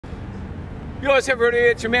Yo, what's up everybody?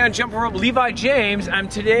 It's your man Jumping Rope Levi James,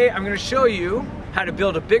 and today I'm going to show you how to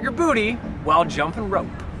build a bigger booty while jumping rope.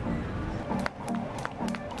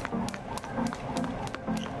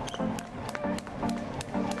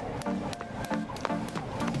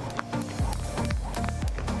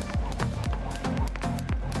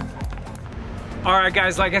 Alright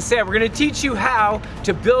guys, like I said, we're going to teach you how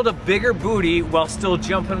to build a bigger booty while still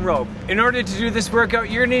jumping rope. In order to do this workout,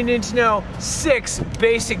 you're going to need to know 6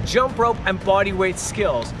 basic jump rope and body weight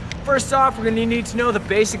skills. First off, we're going to need to know the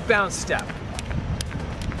basic bounce step.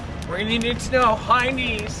 We're going to need to know high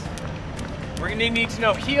knees. We're going to need to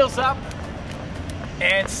know heels up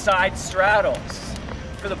and side straddles.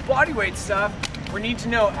 For the body weight stuff, we need to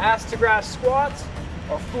know ass to grass squats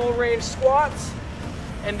or full range squats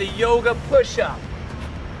and the yoga push-up.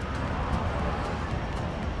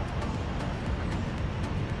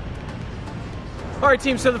 All right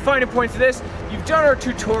team, so the final points of this, you've done our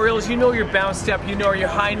tutorials, you know your bounce step, you know your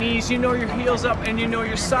high knees, you know your heels up, and you know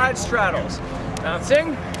your side straddles.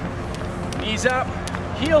 Bouncing, knees up,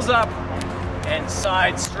 heels up, and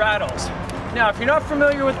side straddles. Now, if you're not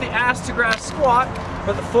familiar with the ass to grass squat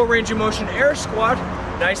or the full range of motion air squat,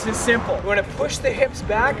 nice and simple. You want to push the hips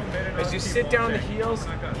back as you sit down on the heels,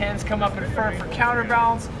 hands come up in front for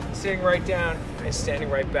counterbalance, sitting right down and standing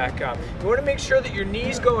right back up. You want to make sure that your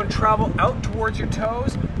knees go and travel out towards your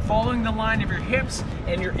toes, following the line of your hips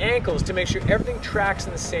and your ankles to make sure everything tracks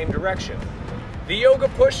in the same direction. The yoga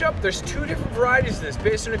push-up, there's 2 different varieties of this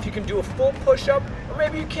based on if you can do a full push-up or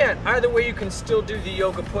maybe you can't. Either way, you can still do the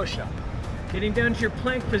yoga push-up. Getting down to your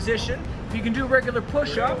plank position, if you can do regular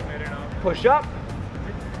push-up, push up,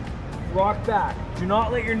 rock back. Do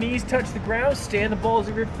not let your knees touch the ground, stay on the balls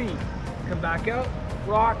of your feet. Come back out,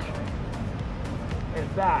 rock,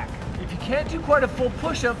 and back. If you can't do quite a full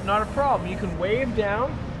push-up, not a problem. You can wave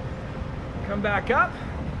down, come back up,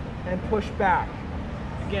 and push back.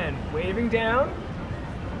 Again, waving down,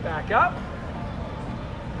 back up,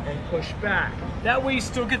 and push back. That way you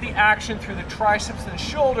still get the action through the triceps and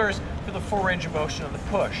shoulders for the full range of motion of the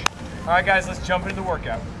push. All right guys, let's jump into the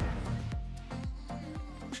workout.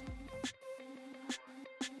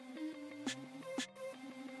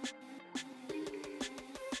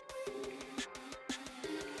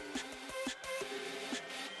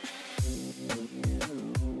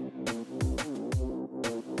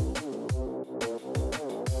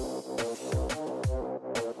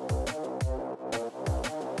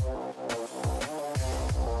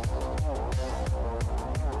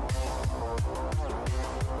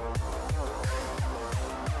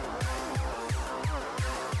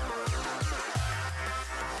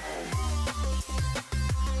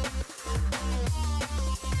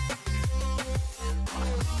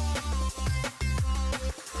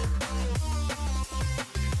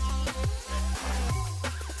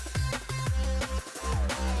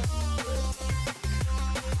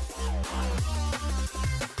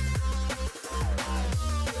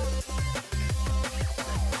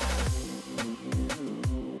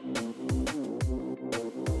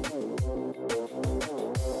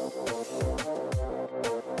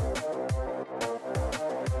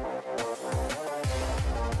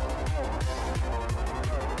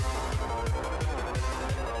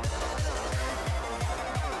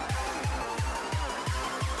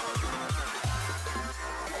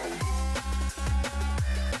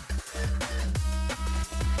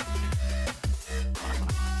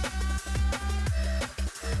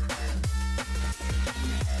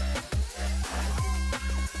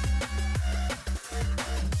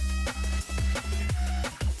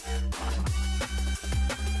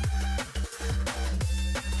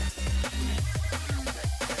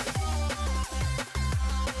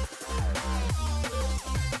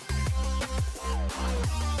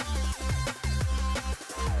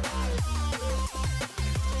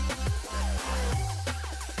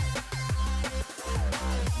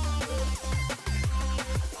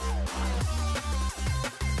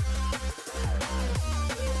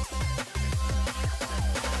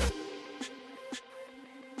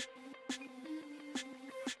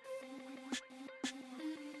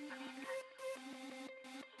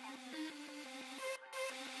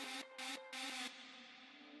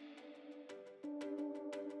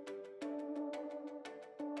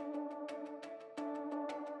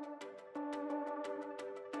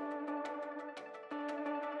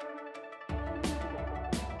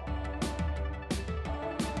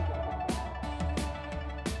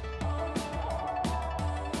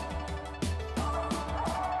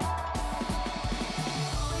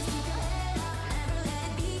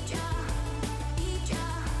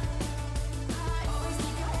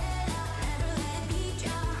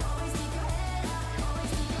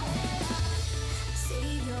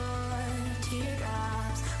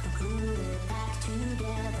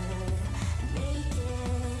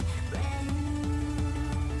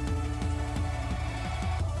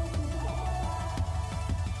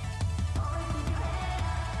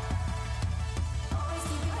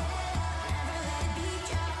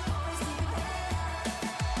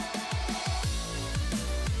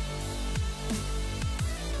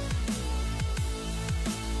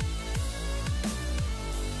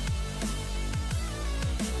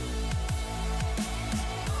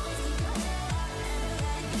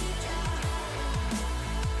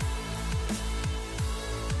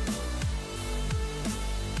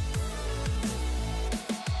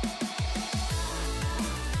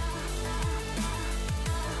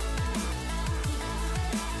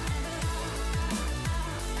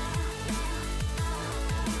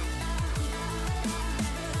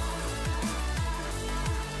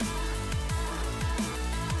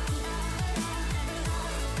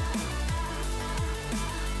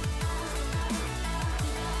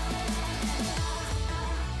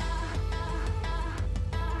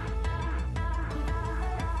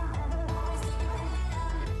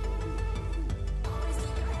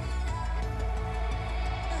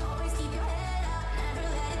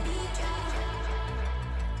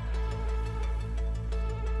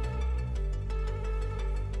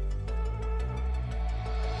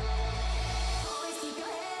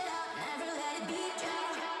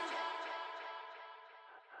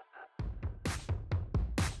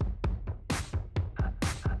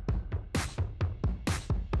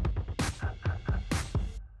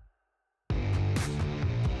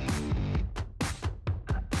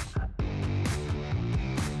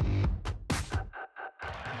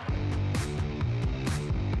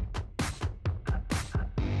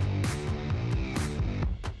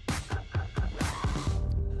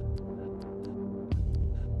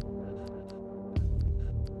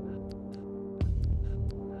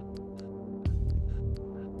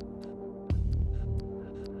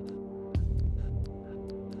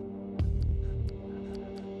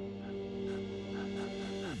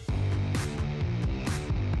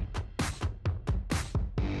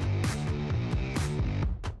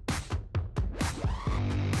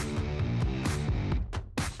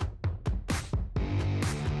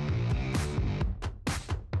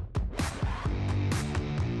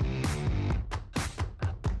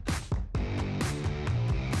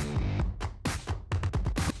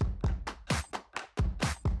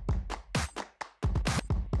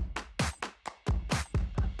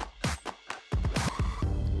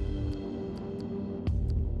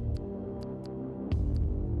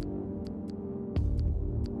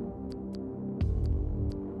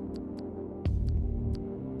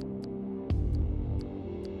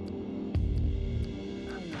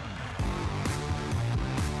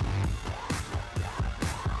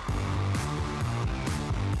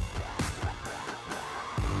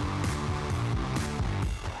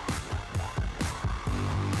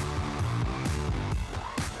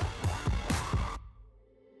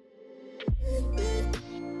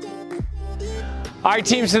 All right,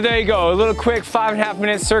 team, so there you go. A little quick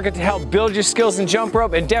 5.5-minute circuit to help build your skills in jump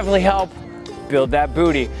rope and definitely help build that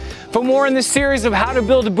booty. For more in this series of how to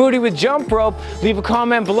build a booty with jump rope, leave a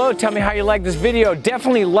comment below. Tell me how you like this video.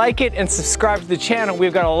 Definitely like it and subscribe to the channel.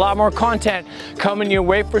 We've got a lot more content coming your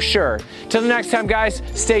way for sure. Till the next time, guys,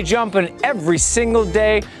 stay jumping every single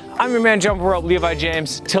day. I'm your man, Jump Rope, Levi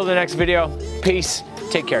James. Till the next video, peace.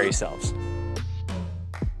 Take care of yourselves.